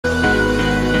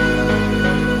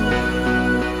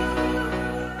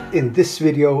In this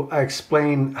video I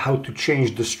explain how to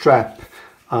change the strap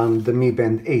on the Mi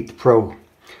Band 8 Pro.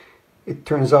 It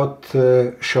turns out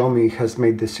Xiaomi has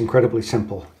made this incredibly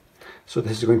simple. So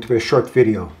this is going to be a short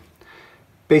video.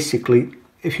 Basically,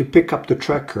 if you pick up the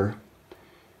tracker,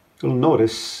 you'll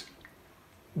notice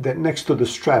that next to the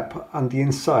strap on the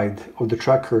inside of the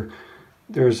tracker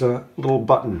there's a little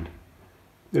button.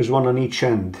 There's one on each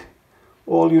end.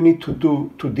 All you need to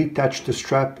do to detach the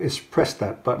strap is press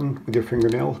that button with your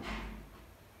fingernail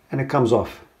and it comes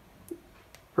off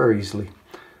very easily.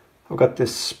 I've got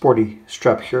this sporty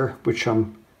strap here which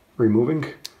I'm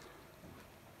removing.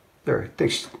 There, it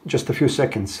takes just a few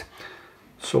seconds.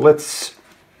 So let's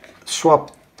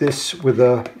swap this with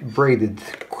a braided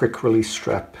quick release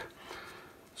strap.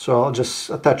 So I'll just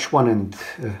attach one end.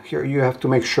 Here you have to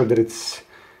make sure that it's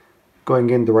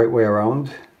going in the right way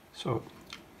around. So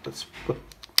let's put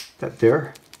that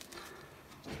there.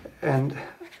 And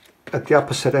at the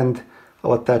opposite end,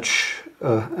 I'll attach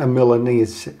a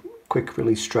Milanese quick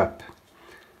release strap.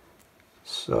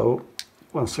 So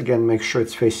once again, make sure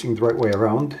it's facing the right way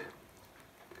around.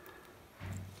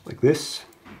 Like this.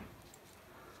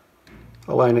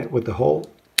 Align it with the hole,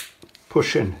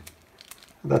 push in.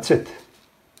 That's it.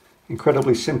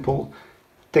 Incredibly simple.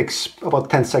 Takes about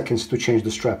 10 seconds to change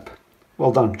the strap.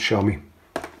 Well done, Xiaomi.